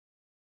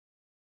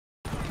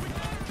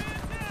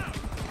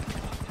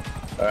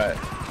Alright.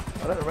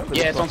 I don't remember.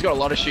 Yeah, this one's got a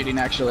lot of shooting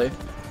actually.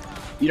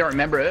 You don't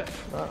remember it?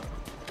 Oh.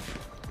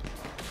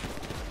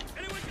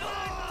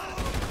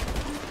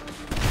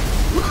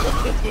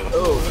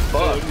 Oh,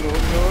 fuck.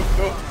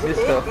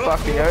 Mr.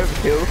 fucking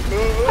overkill.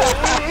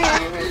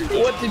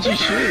 What did you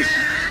shoot?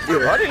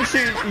 I didn't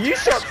shoot. You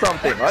shot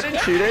something. I didn't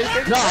shoot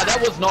anything. No,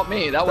 that was not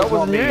me. That was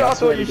not me. you. I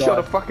thought you shot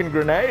a fucking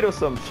grenade or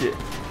some shit.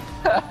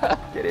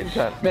 Get in,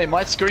 cunt. Man,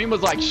 my screen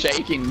was like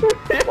shaking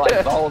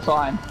like the whole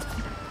time.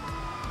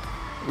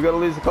 We gotta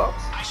lose the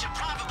cops?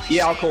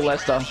 Yeah, I'll call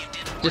Lester.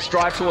 Just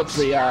drive towards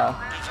the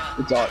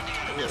dot.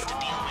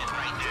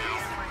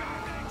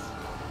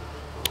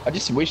 I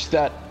just wish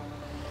that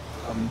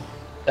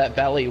that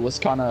valley was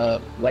kind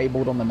of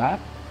labeled on the map,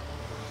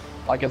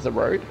 like as a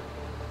road.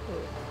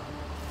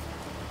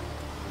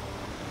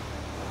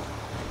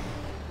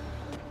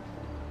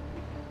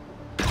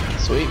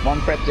 Sweet,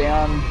 one prep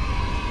down,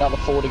 another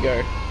 4 to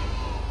go.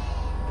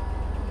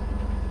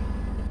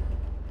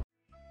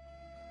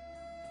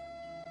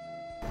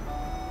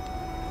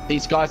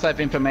 These guys have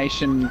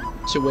information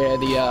to where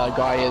the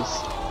guy is.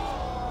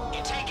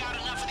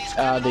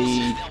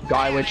 The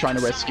guy we're trying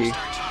to rescue.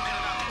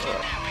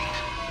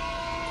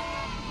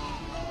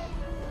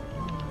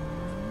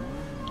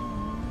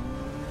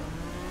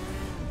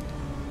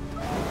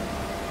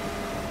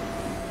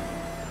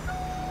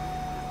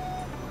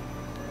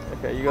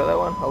 Okay, you got that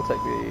one? I'll take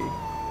the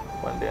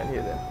one down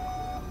here then.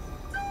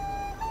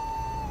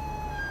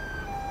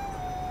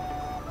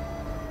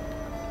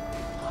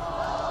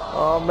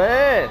 Oh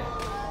man!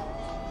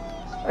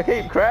 I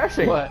keep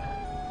crashing. What?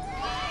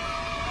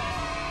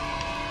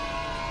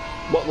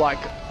 What, like,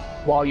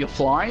 while you're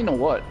flying or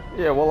what?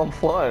 Yeah, while I'm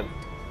flying.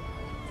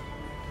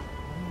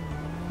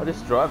 I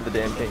just drive the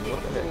damn thing.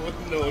 What the heck?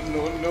 No.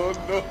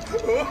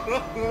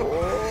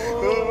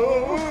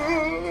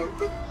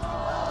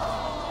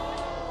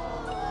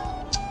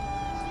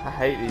 I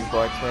hate these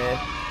bikes, man.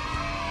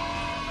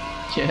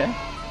 Yeah.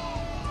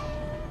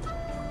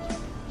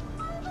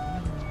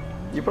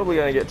 You're probably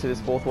going to get to this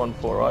fourth one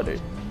before I do.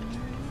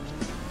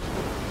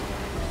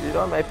 Dude,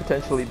 I may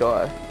potentially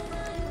die.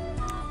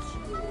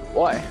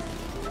 Why?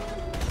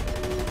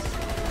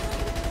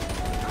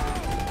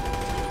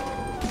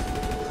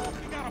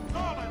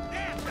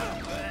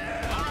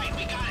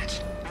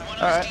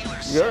 Alright.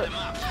 You got it?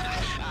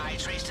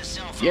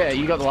 Yeah,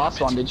 you got the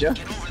last one, did you?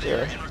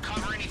 Yeah.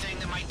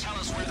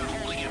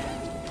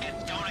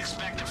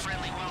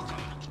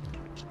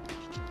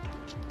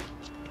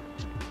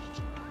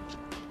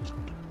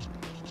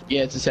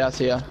 Yeah, it's his house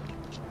here.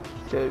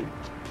 Go.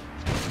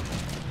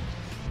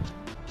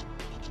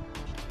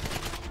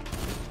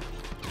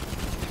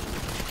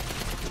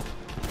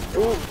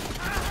 Ooh.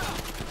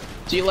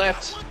 To your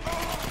left.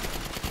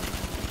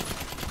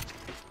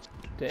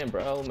 Damn,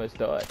 bro, I almost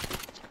died.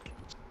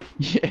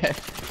 Yeah.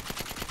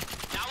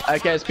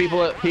 Okay, so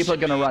people are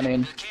gonna run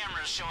in.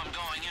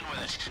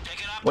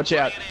 Watch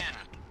out.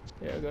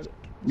 Yeah, I got it.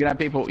 You're gonna have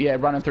people, yeah,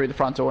 running through the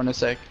front door in a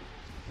sec.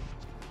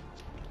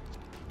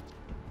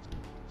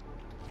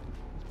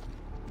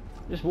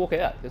 Just walk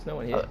out. There's no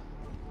one here.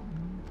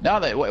 No,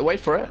 they wait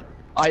for it.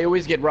 I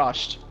always get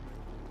rushed.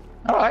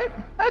 All right,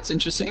 that's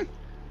interesting.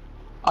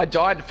 I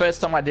died the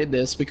first time I did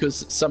this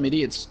because some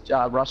idiots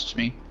rushed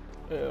me.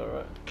 Yeah, all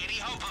right.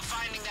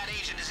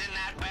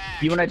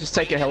 You wanna just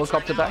take a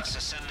helicopter back?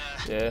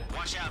 Yeah.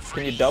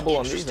 Can you double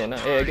on these or no?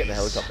 Yeah, get the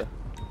helicopter.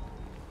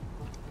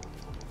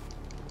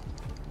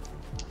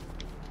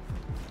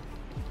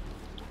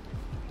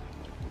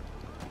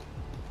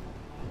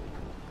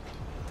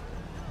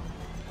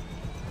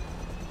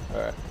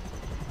 Alright.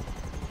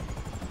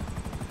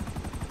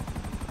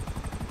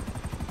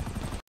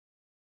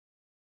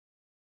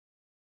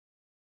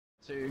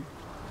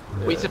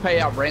 We used to pay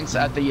our rents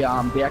at the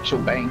actual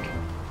bank.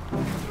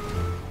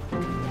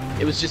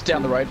 It was just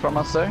down the road from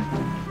us though.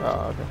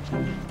 Oh, okay.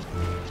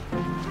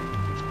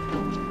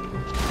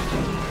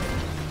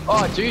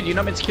 Oh dude, you're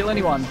not meant to kill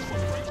anyone.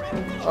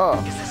 Oh.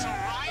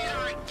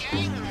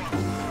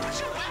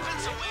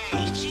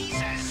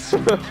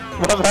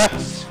 My bad.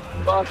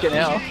 Fucking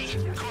hell.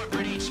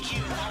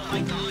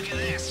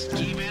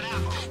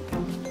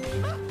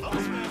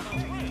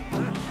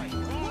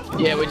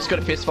 Yeah, we just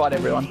gotta fist fight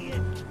everyone.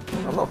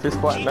 I'm not fist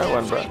fighting no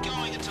one, bro.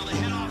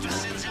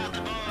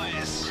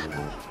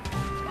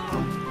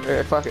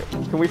 Yeah, fuck it.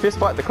 Can we fist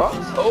fight the cops?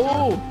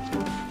 Oh!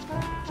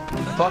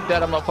 Fuck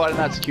that, I'm not fighting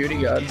that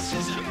security guard.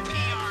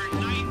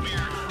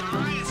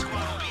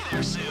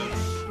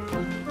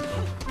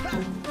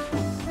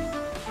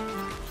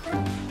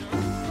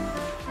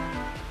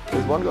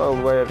 There's one guy all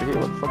the way over here.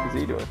 What the fuck is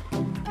he doing?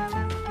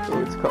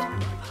 Oh, it's a cop.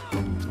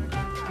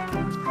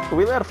 Are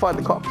we allowed to fight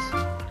the cops?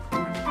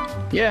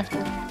 Yeah,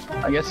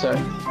 I guess so.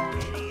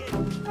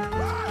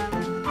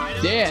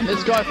 Damn,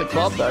 this guy at the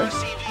club though.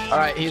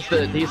 Alright, here's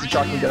the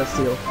truck we gotta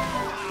steal.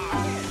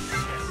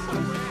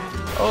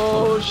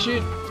 Oh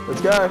shit.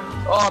 Let's go.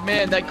 Oh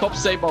man, that cop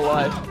saved my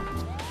life.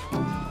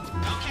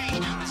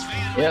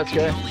 Yeah, let's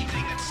go.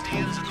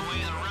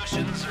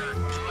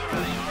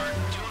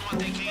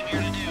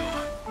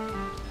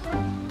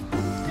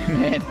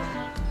 Man,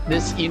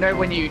 This, you know,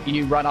 when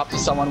you run up to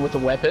someone with a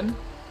weapon,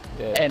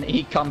 Yeah. and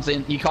he comes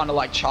in, you kind of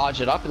like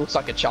charge it up. It looks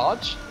like a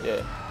charge.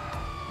 Yeah.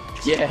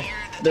 Yeah.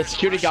 The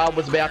security guard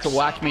was about to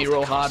whack me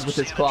real hard with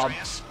his club,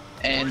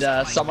 and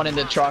someone in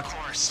the truck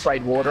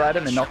sprayed water at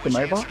him and knocked him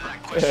over.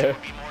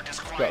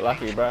 Got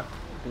lucky, bro.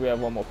 Do we have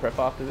one more prep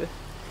after this?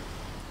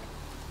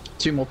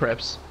 2 more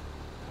preps.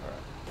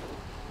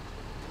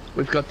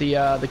 We've got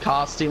the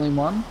car stealing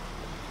one,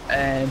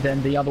 and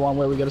then the other one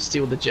where we got to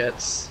steal the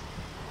jets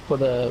for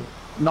the,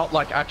 not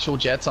like actual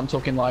jets. I'm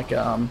talking like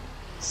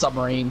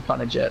submarine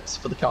kind of jets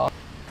for the car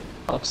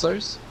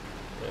boxers,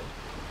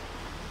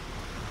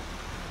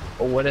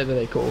 or whatever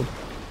they're called.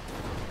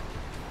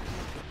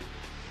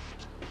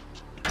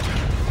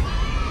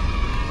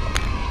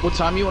 What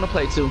time you want to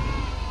play till?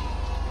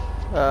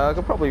 I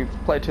could probably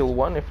play till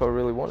 1 if I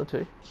really wanted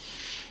to.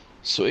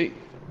 Sweet.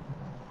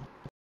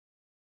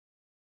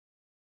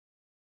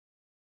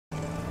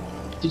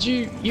 Did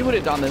you would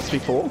have done this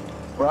before,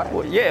 right?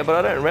 Well, yeah, but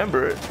I don't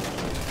remember it.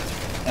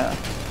 Yeah.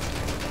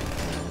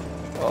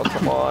 Oh,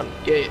 come on.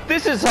 Yeah.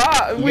 This is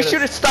hard. We gotta-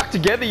 should have stuck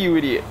together, you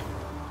idiot.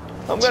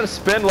 I'm gonna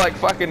spend like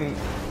fucking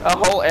a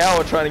whole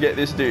hour trying to get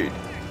this dude.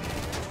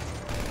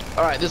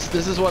 All right, this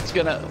is what's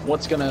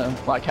gonna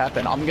like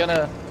happen. I'm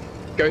gonna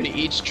go to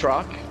each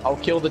truck. I'll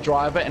kill the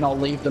driver and I'll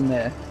leave them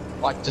there.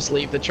 Like, just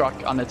leave the truck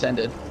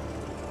unattended.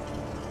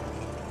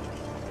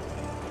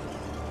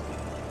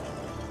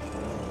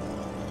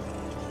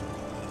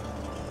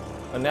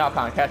 And now I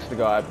can't catch the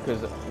guy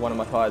because one of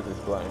my tires is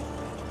blown.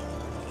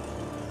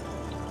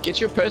 Get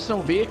your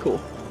personal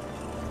vehicle.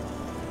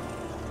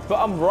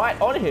 But I'm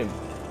right on him.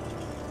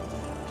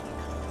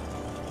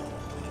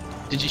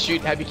 Did you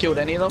shoot? Have you killed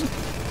any of them?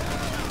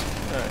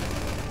 No.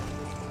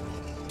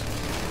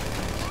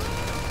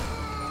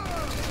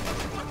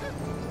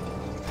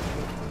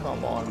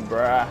 Come on,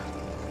 bruh.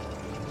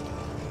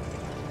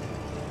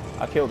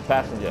 I killed the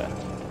passenger.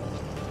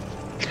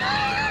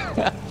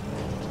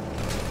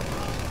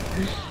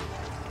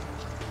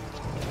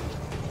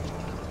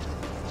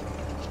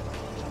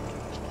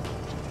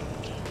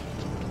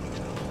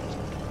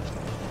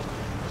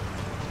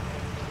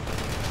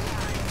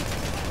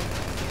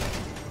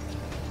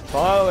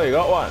 Finally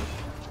got one.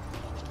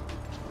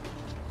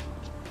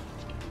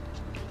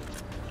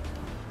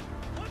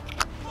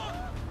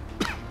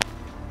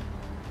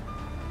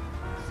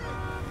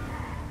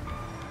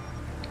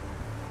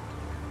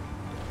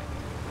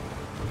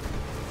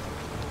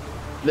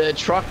 The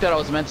truck that I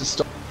was meant to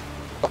stop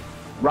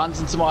runs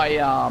into my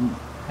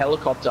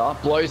helicopter,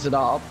 blows it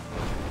up,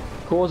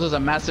 causes a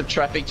massive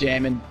traffic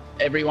jam, and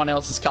everyone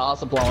else's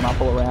cars are blowing up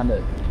all around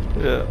it.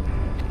 Yeah.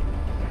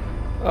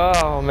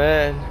 Oh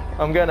man,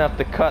 I'm gonna have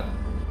to cut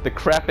the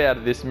crap out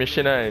of this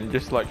mission and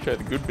just like show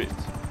the good bits.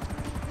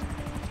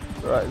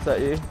 Right, is that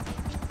you?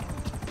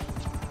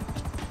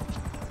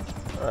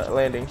 Alright,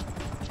 landing.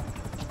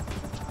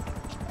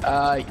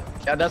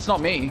 Yeah, that's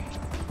not me.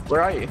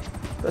 Where are you?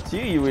 That's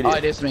you idiot. Oh,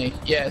 it is me.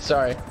 Yeah,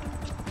 sorry.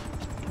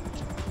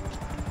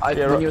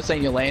 Yeah, when you were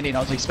saying you're landing, I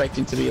was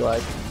expecting to be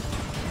like...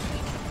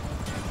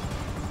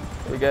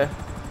 Here we go.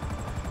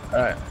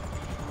 Alright.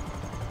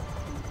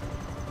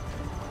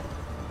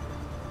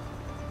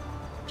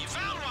 You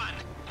found one!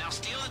 Now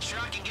steal the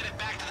truck and get it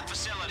back to the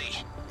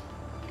facility.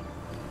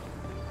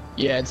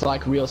 Yeah, it's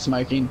like real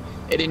smoking.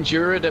 It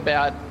endured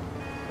about,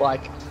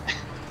 like,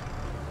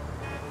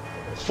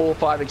 4 or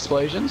 5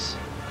 explosions.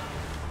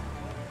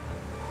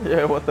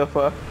 Yeah, what the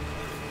fuck?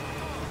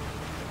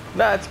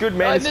 Nah, it's good,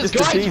 man. And It's this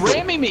just a guy's diesel.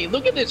 ramming me.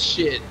 Look at this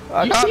shit.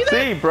 I You can't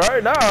see see,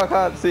 bro. No, I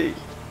can't see.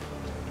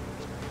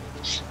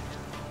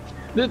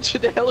 that?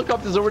 The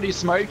helicopter's already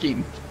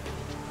smoking.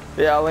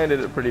 Yeah, I landed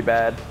it pretty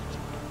bad.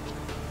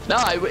 No,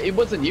 it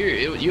wasn't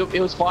you. It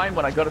was fine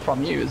when I got it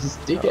from you. It was this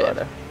dickhead.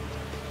 Alright.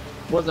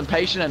 Wasn't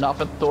patient enough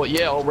and thought,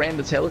 yeah, I'll ram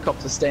this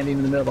helicopter standing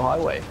in the middle of the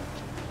highway.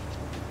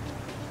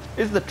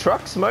 Is the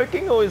truck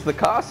smoking or is the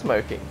car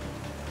smoking?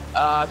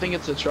 I think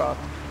it's a truck.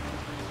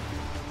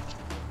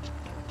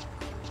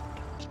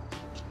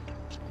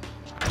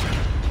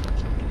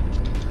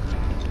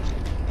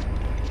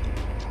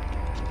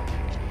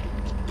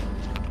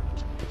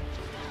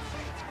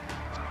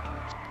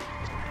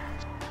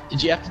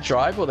 Did you have to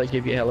drive or they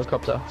give you a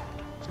helicopter?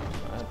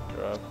 I had to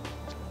drive.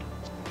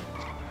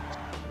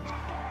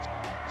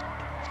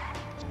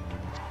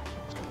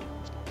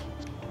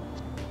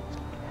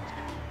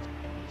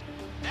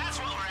 That's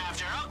what we're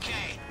after.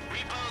 Okay.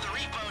 Repo the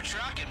repo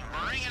truck and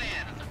bring it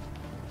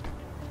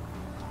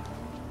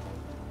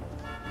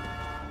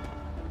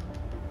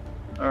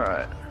in.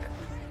 Alright.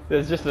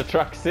 There's just a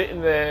truck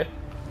sitting there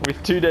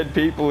with 2 dead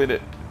people in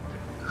it.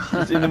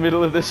 It's in the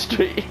middle of the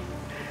street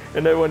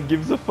and no one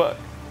gives a fuck.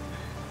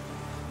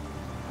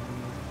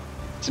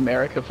 It's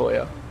America for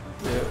you.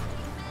 Yeah.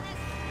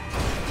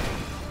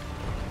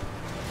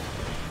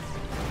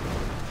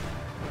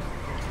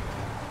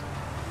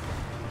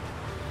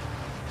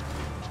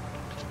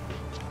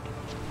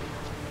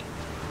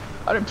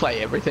 I didn't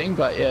play everything,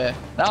 but yeah.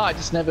 No, I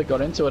just never got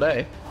into it,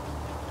 eh?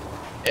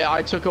 Yeah,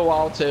 I took a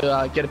while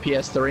to get a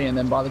PS3, and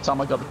then by the time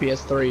I got the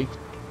PS3,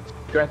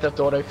 Grand Theft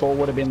Auto 4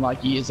 would have been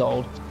like years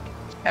old.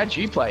 How'd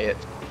you play it?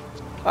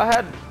 I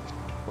had...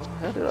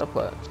 How did I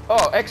play it?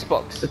 Oh,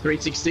 Xbox. The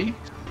 360?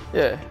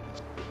 Yeah.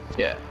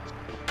 Yeah.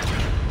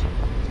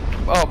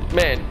 Oh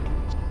man,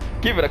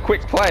 give it a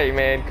quick play,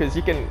 man, because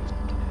you can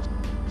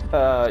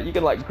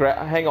like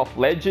hang off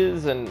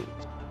ledges, and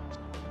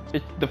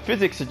the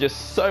physics are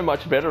just so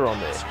much better on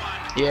there.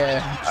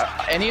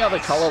 Yeah. Any other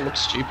color looks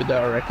stupid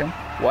though, I reckon.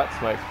 White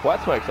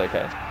smoke's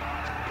okay.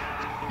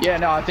 Yeah,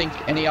 no, I think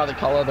any other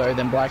color though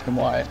than black and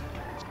white.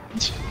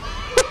 Did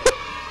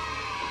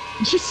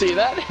you see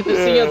that? This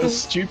thing has the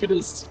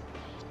stupidest,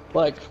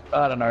 like,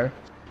 I don't know.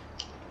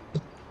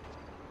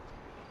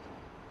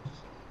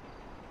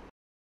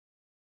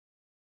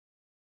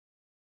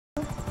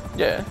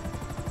 Yeah.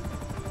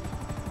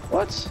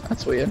 What?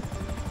 That's weird.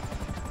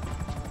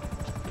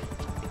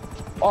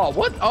 Oh,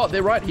 what? Oh,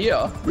 they're right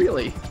here.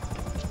 Really?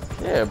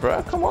 Yeah,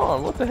 bro. Come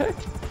on. What the heck?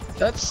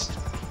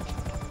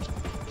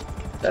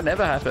 That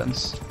never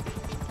happens.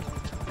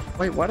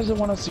 Wait, why does it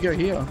want us to go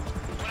here?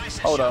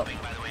 Hold up.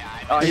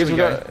 Oh, here we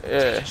go.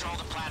 Yeah.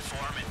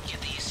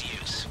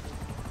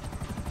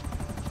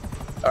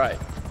 Alright.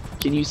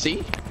 Can you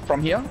see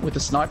from here with the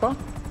sniper?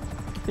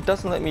 It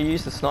doesn't let me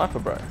use the sniper,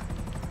 bro.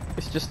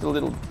 It's just a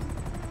little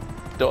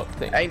dot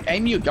thing.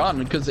 Aim your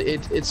gun, because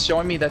it's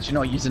showing me that you're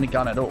not using a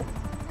gun at all.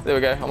 There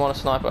we go. I'm on a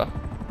sniper.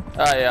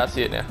 Oh yeah, I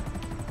see it now.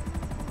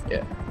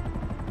 Yeah.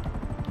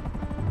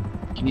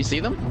 Can you see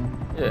them?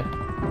 Yeah.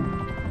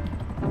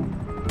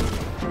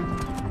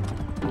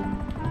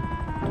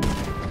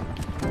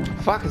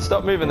 Fucking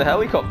stop moving the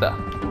helicopter.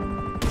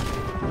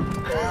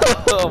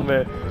 Oh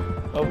man.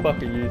 I'm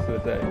fucking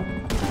useless, eh?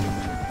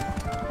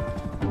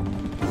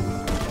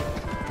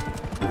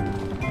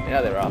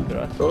 Now they're after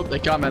us. Oh, they're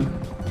coming.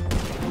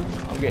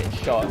 I'm getting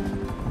shot.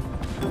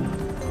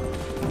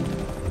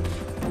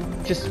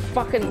 Just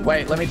fucking...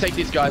 Wait, let me take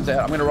these guys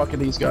out. I'm gonna rocket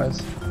these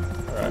guys.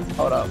 Alright.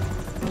 Hold up.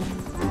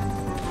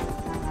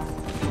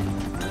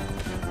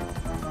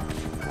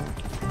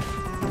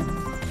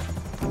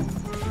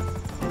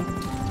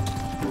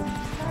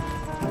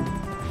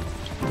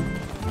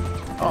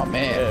 Oh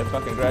man. Yeah,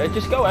 fucking great.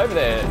 Just go over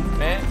there,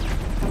 man.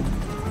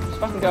 Just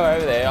fucking go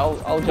over there.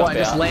 I'll jump out.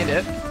 Just land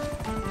it.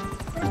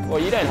 Well,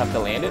 you don't have to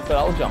land it, but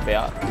I'll jump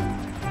out.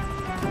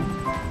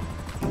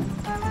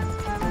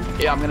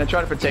 Yeah, I'm gonna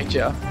try to protect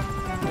you.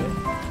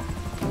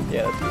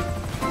 Yeah, that's good.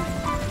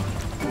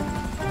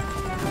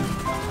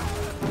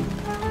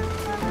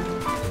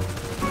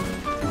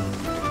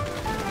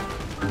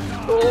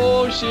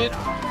 Oh shit.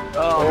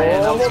 Oh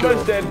man, that was I'm almost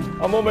cool. dead.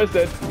 I'm almost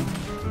dead.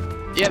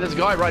 Yeah, there's a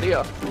guy right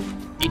here.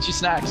 Eat your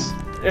snacks.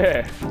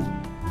 Yeah.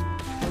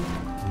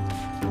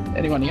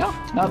 Anyone here?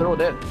 No, they're all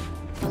dead.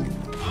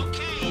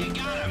 Okay, you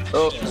got him.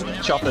 Oh, Just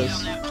whenever choppers.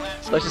 you get on that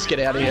platform, Let's just get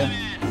out of here.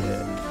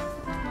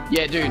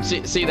 Yeah, dude,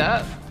 see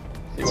that?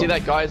 See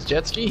that guy's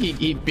jet ski?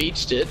 He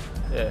beached it,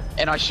 Yeah.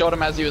 and I shot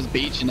him as he was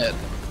beaching it,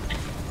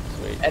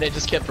 Sweet. and it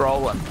just kept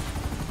rolling.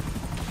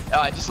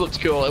 It just looked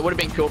cool. It would have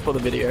been cool for the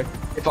video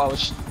if I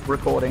was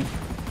recording.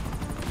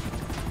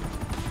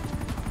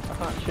 I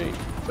can't shoot.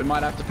 We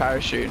might have to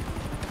parachute.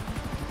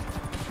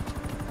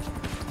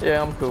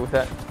 Yeah, I'm cool with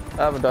that.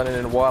 I haven't done it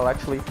in a while,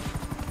 actually.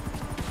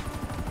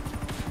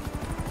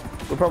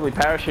 We'll probably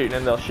parachute and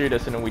then they'll shoot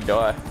us and then we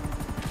die.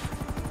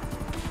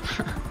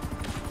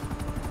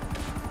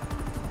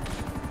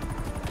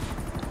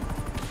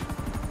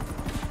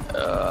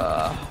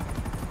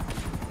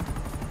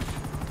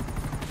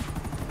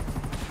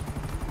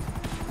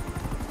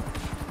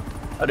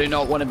 I do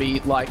not want to be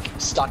like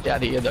stuck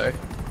out here though,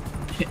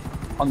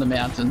 on the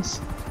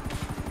mountains.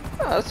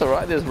 Oh, that's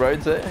alright, there's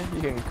roads there.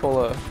 You can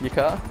call your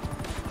car.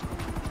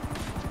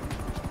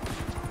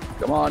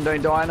 Come on,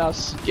 don't die on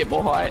us. Get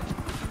more height.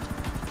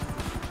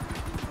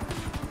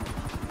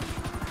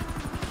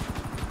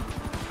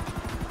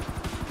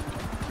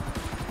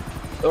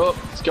 Oh,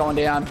 it's going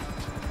down.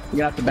 We're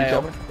gonna have to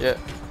bail. Yeah.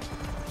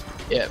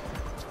 Yeah.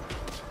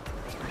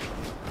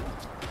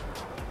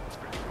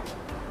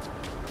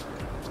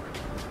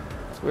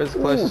 Where's the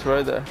closest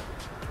road there?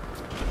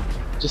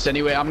 Just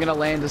anywhere. I'm gonna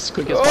land as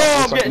quick as Oh, possible.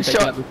 I'm so I getting can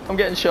take shot. another- I'm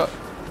getting shot.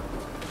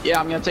 Yeah,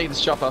 I'm gonna take this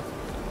chopper.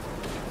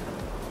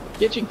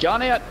 Get your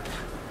gun out.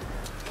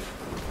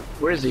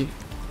 Where is he?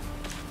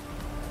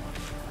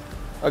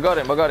 I got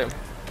him.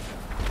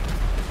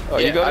 Oh,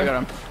 yeah, you got him? I got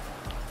him.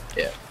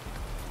 Yeah.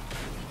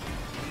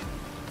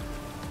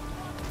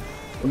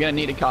 We're gonna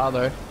need a car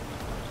though.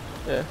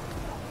 Yeah.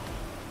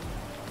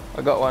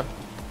 I got one.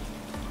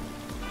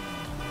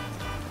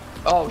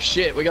 Oh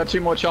shit, we got 2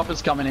 more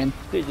choppers coming in.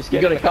 Dude, just You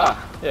get got in a the car?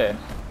 Yeah.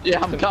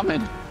 Yeah, I'm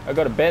coming. I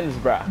got a Benz,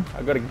 bruh.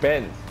 I got a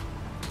Benz.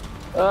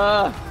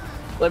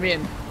 Let me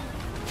in.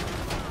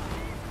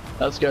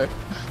 Let's go.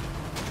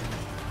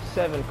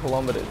 7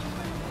 kilometers.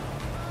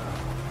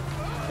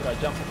 Did I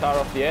jump the car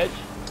off the edge?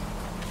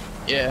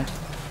 Yeah.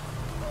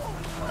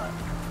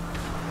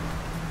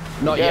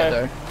 Not Yeah. yet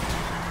though.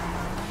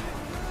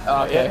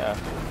 Oh, okay. Yeah.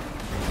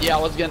 Yeah,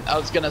 I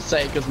was gonna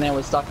say because now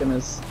we're stuck in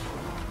this.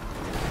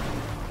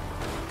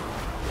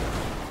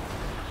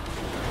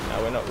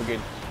 No, we're not. We're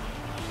good.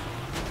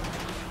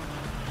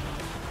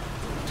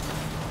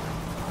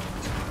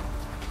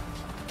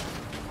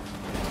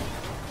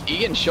 You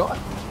getting shot?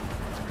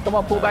 Come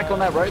on, pull back on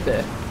that road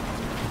there.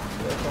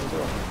 That's what I'm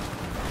doing.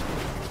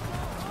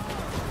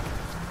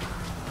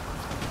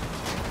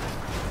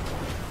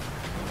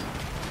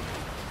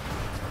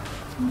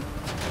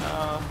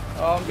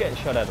 Oh, I'm getting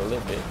shot at a little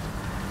bit.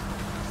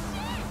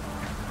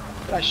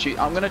 Can I shoot?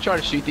 I'm gonna try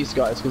to shoot these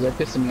guys because they're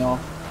pissing me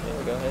off.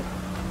 Yeah, go ahead.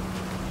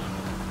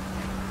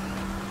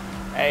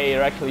 Hey,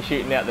 you're actually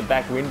shooting out the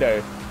back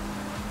window.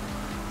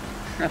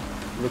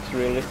 Looks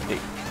realistic.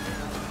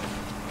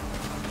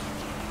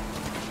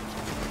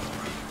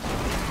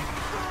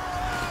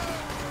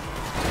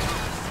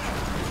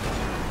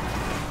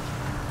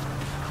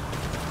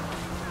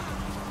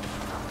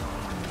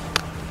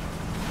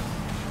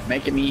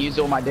 Making me use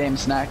all my damn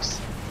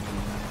snacks.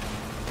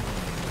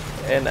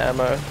 And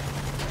ammo.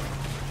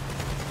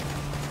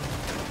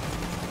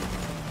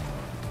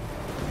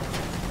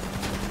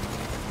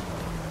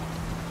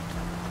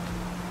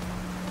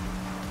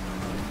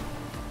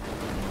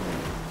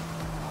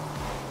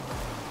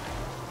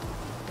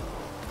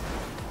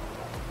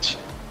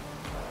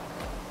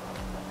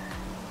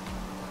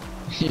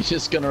 You're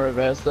just gonna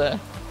reverse there?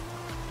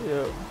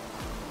 Yep.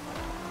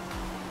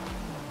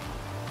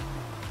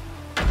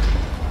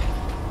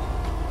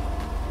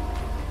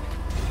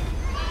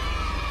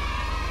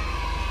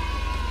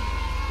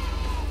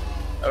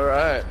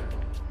 Alright.